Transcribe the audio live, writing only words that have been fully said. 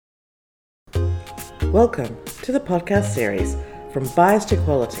Welcome to the podcast series From Bias to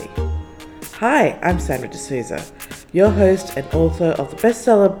Quality. Hi, I'm Sandra D'Souza, your host and author of the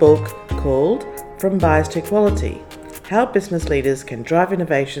bestseller book called From Bias to Quality: How Business Leaders Can Drive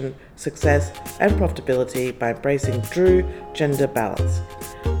Innovation, Success and Profitability by Embracing True Gender Balance.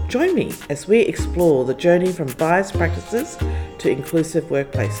 Join me as we explore the journey from biased practices to inclusive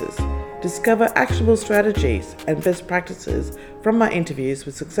workplaces. Discover actionable strategies and best practices from my interviews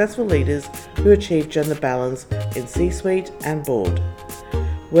with successful leaders who achieve gender balance in C-suite and board.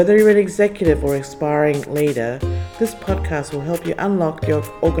 Whether you're an executive or aspiring leader, this podcast will help you unlock your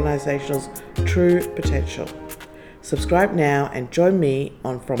organization's true potential. Subscribe now and join me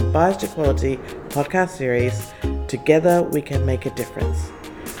on From Bias to Quality podcast series. Together we can make a difference.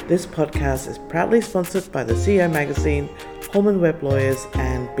 This podcast is proudly sponsored by the CEO Magazine, Holman Webb Lawyers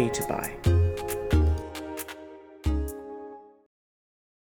and B2Buy.